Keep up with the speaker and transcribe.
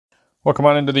Welcome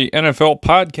on into the NFL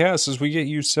podcast as we get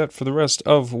you set for the rest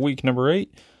of week number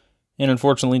 8. And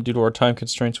unfortunately, due to our time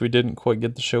constraints, we didn't quite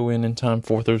get the show in time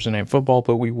for Thursday Night Football,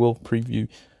 but we will preview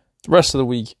the rest of the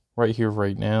week right here,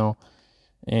 right now.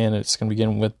 And it's going to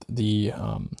begin with the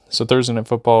Thursday Night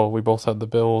Football. We both had the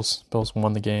Bills. Bills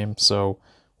won the game, so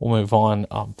we'll move on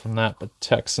from that. But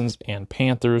Texans and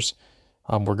Panthers,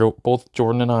 both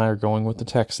Jordan and I are going with the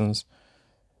Texans.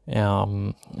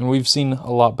 And we've seen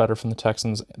a lot better from the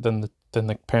Texans than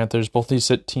the Panthers. Both these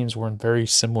teams were in very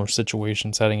similar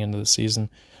situations heading into the season,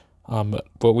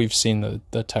 but we've seen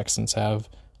the Texans have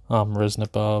risen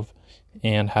above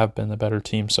and have been the better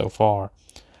team so far.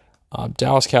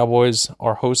 Dallas Cowboys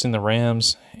are hosting the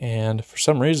Rams, and for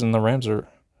some reason the Rams are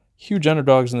huge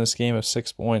underdogs in this game of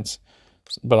 6 points.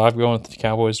 But I'm going with the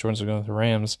Cowboys. Jordan's going with the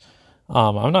Rams.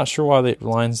 I'm not sure why the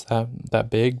line's that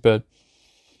big, but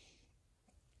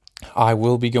I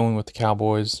will be going with the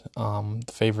Cowboys, the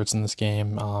favorites in this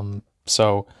game.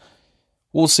 So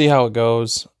we'll see how it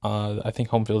goes. I think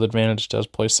home field advantage does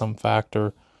play some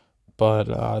factor,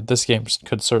 but this game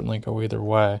could certainly go either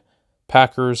way.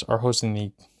 Packers are hosting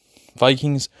the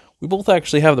Vikings. We both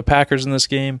actually have the Packers in this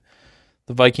game.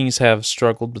 The Vikings have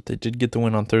struggled, but they did get the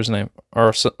win on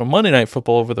Monday Night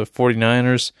Football over the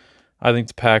 49ers. I think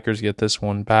the Packers get this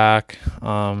one back.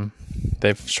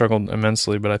 They've struggled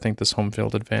immensely, but I think this home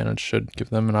field advantage should give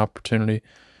them an opportunity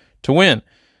to win.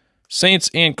 Saints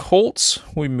and Colts,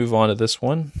 we move on to this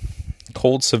one.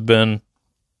 Colts have been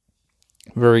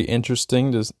very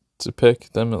interesting to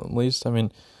pick them at least. I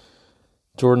mean,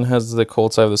 Jordan has the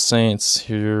Colts, I have the Saints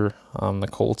here. The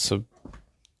Colts have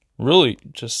really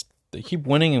they keep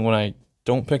winning, and when I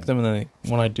don't pick them, and then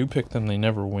when I do pick them, they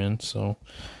never win, so...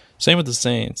 Same with the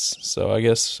Saints, so I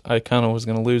guess I kind of was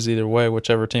going to lose either way.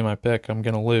 Whichever team I pick, I'm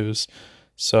going to lose.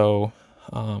 So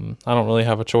I don't really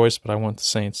have a choice, but I want the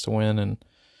Saints to win, and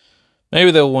maybe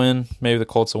they'll win. Maybe the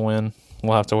Colts will win.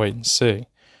 We'll have to wait and see.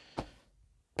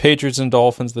 Patriots and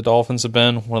Dolphins. The Dolphins have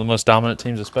been one of the most dominant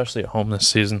teams, especially at home this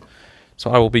season.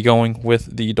 So I will be going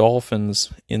with the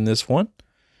Dolphins in this one.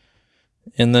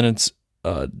 And then it's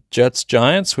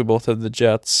Jets-Giants. We both have the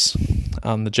Jets.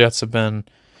 The Jets have been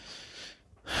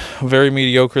very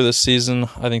mediocre this season.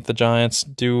 I think the Giants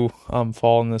do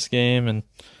fall in this game, and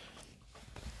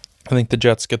I think the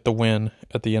Jets get the win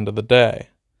at the end of the day.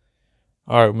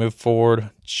 All right, move forward.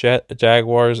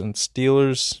 Jaguars and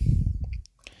Steelers.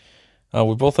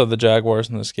 We both have the Jaguars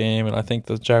in this game, and I think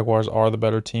the Jaguars are the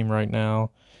better team right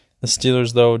now. The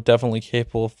Steelers, though, definitely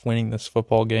capable of winning this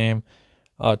football game.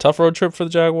 Tough road trip for the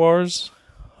Jaguars.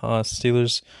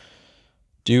 Steelers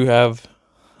do have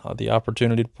the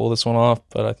opportunity to pull this one off,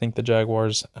 but I think the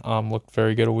Jaguars looked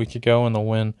very good a week ago, and they'll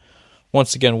win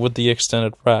once again with the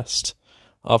extended rest.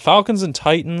 Falcons and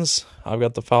Titans. I've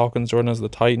got the Falcons. Jordan has the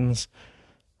Titans.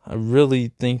 I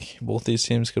really think both these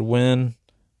teams could win,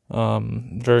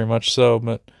 very much so,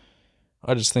 but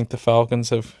I just think the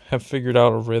Falcons have figured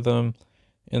out a rhythm,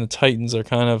 and the Titans are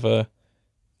kind of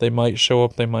they might show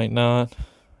up, they might not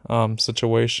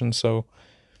situation, so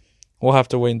we'll have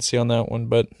to wait and see on that one,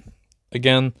 but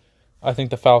again, I think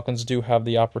the Falcons do have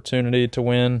the opportunity to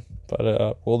win,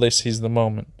 but will they seize the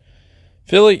moment?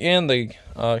 Philly and the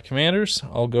Commanders.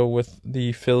 I'll go with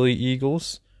the Philly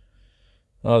Eagles.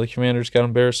 The Commanders got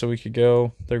embarrassed a week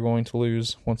ago. They're going to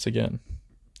lose once again.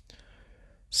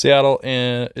 Seattle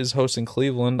is hosting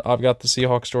Cleveland. I've got the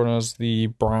Seahawks. Jordan as the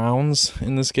Browns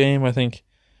in this game. I think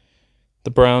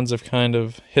the Browns have kind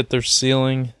of hit their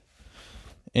ceiling,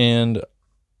 and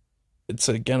it's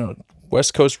again a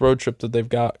West Coast road trip that they've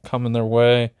got coming their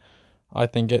way. I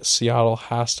think Seattle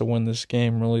has to win this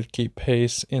game really to keep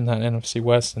pace in that NFC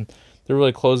West, and they're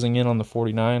really closing in on the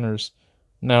 49ers.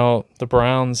 Now, the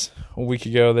Browns, a week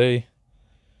ago, they've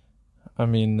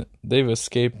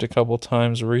escaped a couple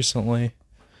times recently,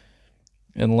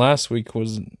 and last week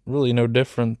was really no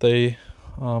different. They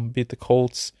beat the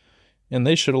Colts, and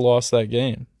they should have lost that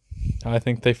game. I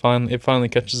think it finally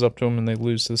catches up to them, and they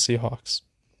lose to the Seahawks.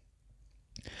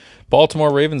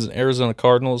 Baltimore Ravens and Arizona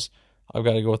Cardinals. I've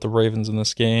got to go with the Ravens in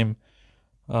this game.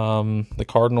 The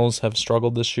Cardinals have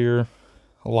struggled this year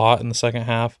a lot in the second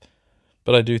half,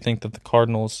 but I do think that the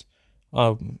Cardinals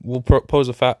will pose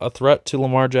a threat to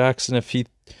Lamar Jackson.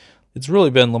 It's really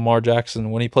been Lamar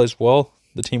Jackson. When he plays well,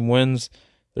 the team wins.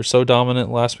 They're so dominant.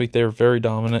 Last week they were very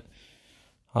dominant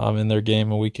in their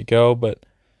game a week ago, but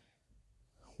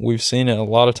we've seen it a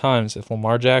lot of times. If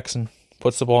Lamar Jackson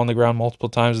puts the ball on the ground multiple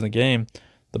times in the game,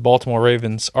 the Baltimore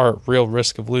Ravens are at real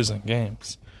risk of losing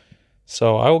games.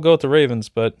 So I will go with the Ravens,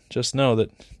 but just know that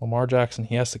Lamar Jackson,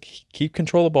 he has to keep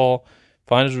control of the ball,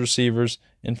 find his receivers,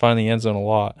 and find the end zone a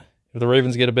lot. If the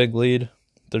Ravens get a big lead,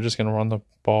 they're just going to run the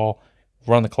ball,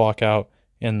 run the clock out,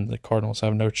 and the Cardinals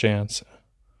have no chance.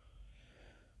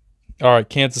 All right,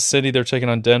 Kansas City, they're taking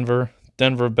on Denver.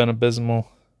 Denver have been abysmal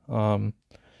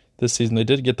this season. They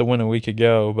did get the win a week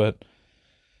ago, but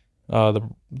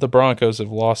the Broncos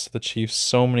have lost to the Chiefs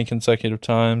so many consecutive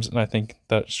times, and I think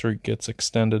that streak gets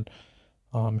extended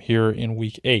here in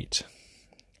Week 8.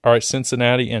 All right,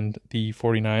 Cincinnati and the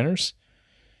 49ers.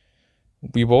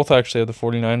 We both actually have the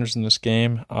 49ers in this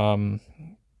game.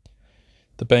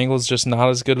 The Bengals just not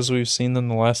as good as we've seen them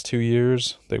the last 2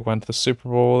 years. They went to the Super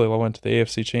Bowl. They went to the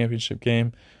AFC Championship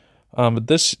game. But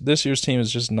this year's team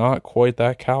is just not quite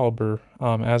that caliber,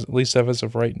 at least as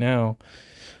of right now.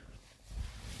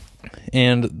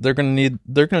 And they're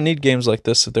gonna need games like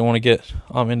this if they want to get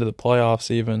into the playoffs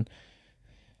even.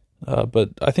 But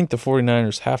I think the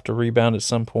 49ers have to rebound at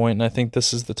some point, and I think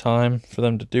this is the time for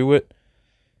them to do it.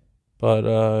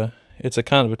 But it's a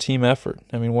kind of a team effort.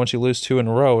 I mean, once you lose 2 in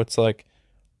a row, it's like,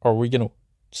 are we going to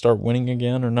start winning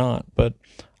again or not? But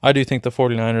I do think the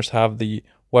 49ers have the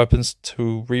weapons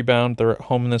to rebound. They're at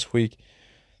home this week.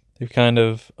 They've kind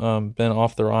of been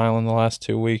off their island the last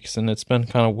 2 weeks, and it's been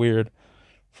kind of weird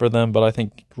for them. But I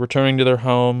think returning to their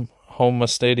home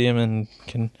stadium, and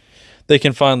they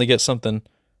can finally get something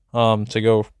to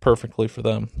go perfectly for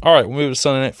them. All right, we'll move to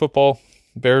Sunday Night Football.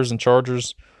 Bears and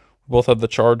Chargers. We both have the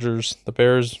Chargers. The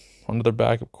Bears under their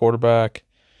backup quarterback.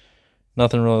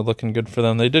 Nothing really looking good for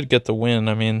them. They did get the win,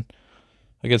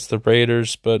 against the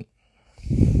Raiders, but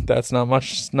that's not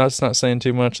much. That's not saying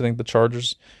too much. I think the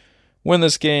Chargers win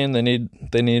this game. They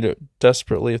need it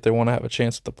desperately if they want to have a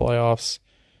chance at the playoffs.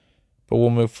 But we'll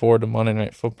move forward to Monday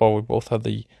Night Football. We both have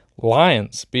the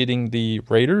Lions beating the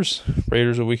Raiders.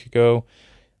 Raiders a week ago.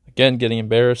 Again, getting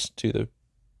embarrassed to the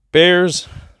Bears.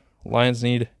 Lions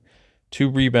need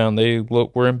to rebound.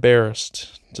 We're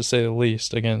embarrassed, to say the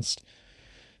least, against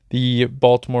the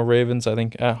Baltimore Ravens. I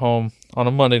think at home on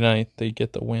a Monday night, they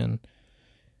get the win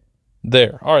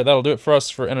there. All right, that'll do it for us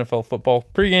for NFL football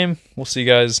pregame. We'll see you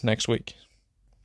guys next week.